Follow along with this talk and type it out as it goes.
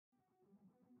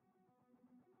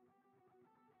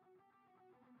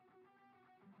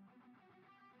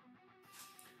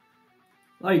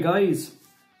Hi guys,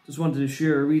 just wanted to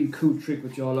share a really cool trick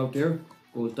with y'all out there.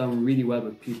 Goes down really well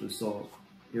with people, so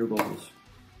here goes.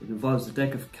 It involves a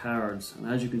deck of cards,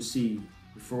 and as you can see,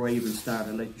 before I even start,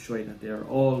 I'd like to show you that they're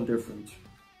all different.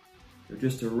 They're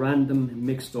just a random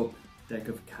mixed up deck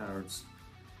of cards.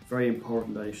 Very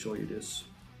important that I show you this.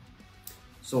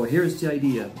 So here's the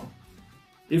idea.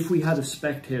 If we had a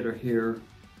spectator here,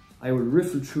 I would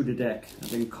riffle through the deck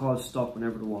and then call stop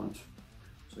whenever they want.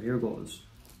 So here goes.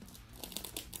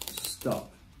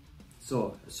 Stop.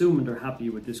 So, assuming they're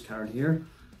happy with this card here,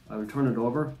 I will turn it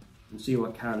over and see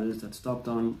what card it is that stopped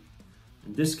on.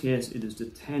 In this case, it is the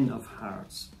 10 of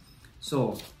hearts.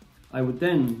 So, I would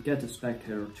then get the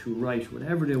spectator to write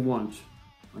whatever they want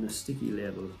on a sticky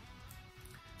label.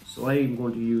 So I'm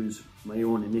going to use my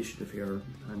own initiative here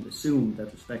and assume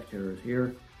that the spectator is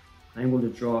here. I'm going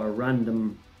to draw a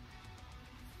random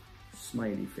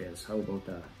smiley face. How about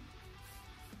that?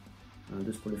 I'll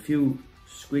just put a few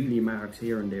squiggly marks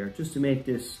here and there just to make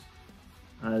this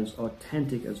as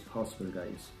authentic as possible,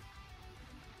 guys,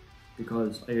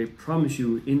 because I promise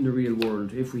you, in the real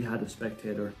world, if we had a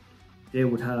spectator, they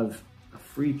would have a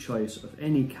free choice of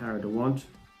any card they want,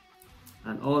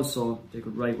 and also they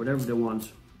could write whatever they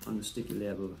want on the sticky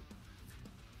label.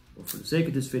 But for the sake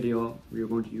of this video, we are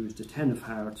going to use the 10 of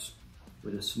hearts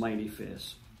with a smiley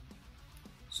face.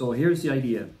 So here's the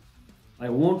idea. I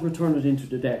won't return it into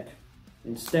the deck.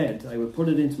 Instead, I will put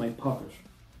it into my pocket,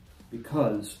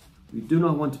 because we do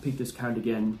not want to pick this card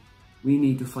again. We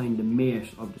need to find the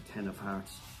mate of the 10 of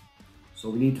hearts.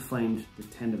 So we need to find the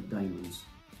 10 of diamonds.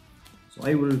 So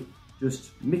I will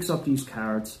just mix up these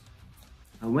cards,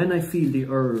 and when I feel the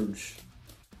urge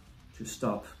to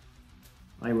stop,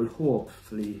 I will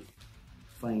hopefully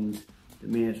find the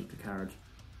mate of the card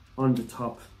on the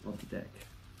top of the deck.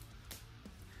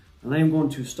 And I'm going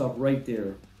to stop right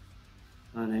there.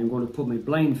 And I'm going to put my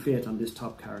blind faith on this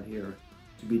top card here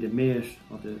to be the mate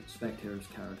of the spectator's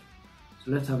card.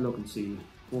 So let's have a look and see,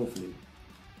 hopefully.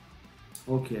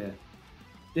 Okay,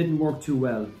 didn't work too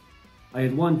well. I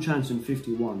had one chance in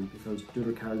 51 because the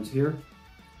other card is here,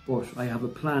 but I have a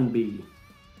plan B.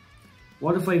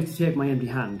 What if I have to take my empty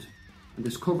hand and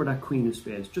just cover that queen of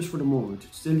spades just for the moment?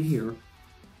 It's still here.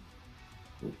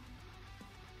 Oh.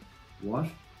 What?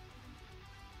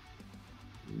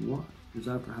 What is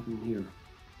after happening here?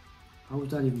 How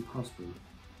is that even possible?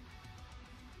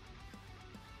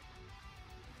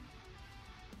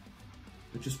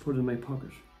 I just put it in my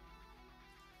pocket.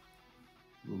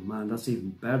 Oh man, that's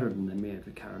even better than the mate of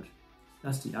the card.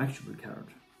 That's the actual card.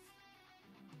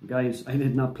 Guys, I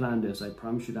did not plan this. I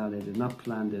promise you that I did not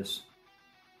plan this.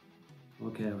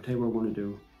 Okay, I'll tell you what we're going to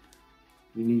do.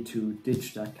 We need to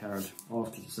ditch that card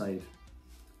off to the side.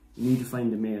 We need to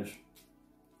find the mate.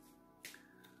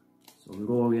 So we'll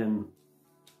go again.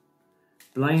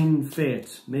 Blind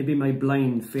faith. Maybe my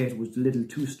blind faith was a little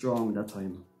too strong that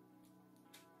time.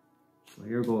 So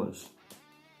here goes.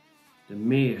 The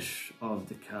mate of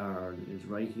the card is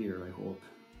right here, I hope.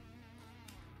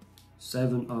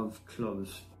 7 of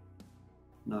clubs.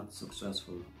 Not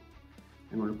successful.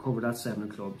 I'm going to cover that 7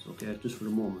 of clubs, okay, just for the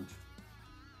moment.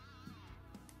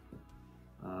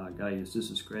 Guys, this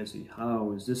is crazy.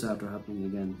 How is this after happening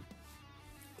again?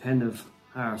 10 of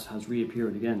hearts has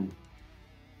reappeared again.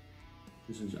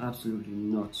 This is absolutely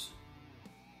nuts.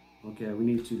 Okay, we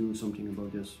need to do something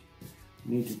about this.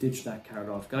 We need to ditch that card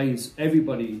off. Guys,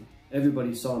 everybody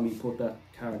saw me put that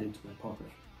card into my pocket.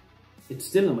 It's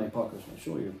still in my pocket, I'll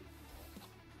show you.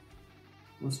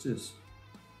 What's this?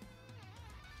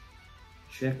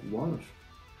 Check wallet.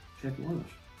 Check wallet.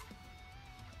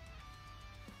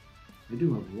 I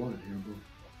do have a wallet here,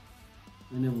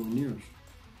 but I never went near it.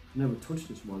 I never touched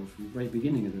this wallet from the very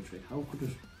beginning of the trick. How could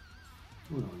it?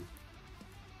 Hold on.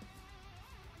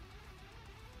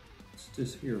 What's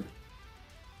this here?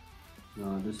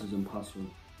 No, this is impossible.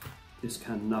 This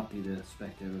cannot be the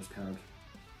spectator's card.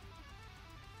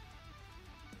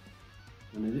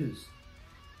 And it is.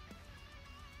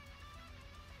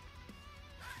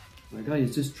 Now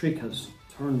guys, this trick has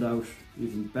turned out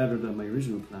even better than my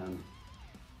original plan.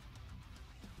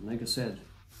 And like I said,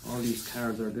 all these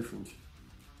cards are different.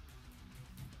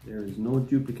 There is no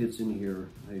duplicates in here,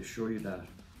 I assure you that.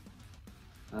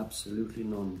 Absolutely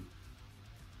none.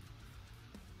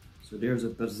 So there's a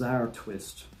bizarre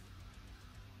twist.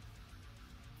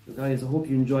 So guys, I hope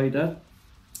you enjoyed that.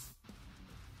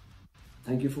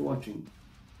 Thank you for watching.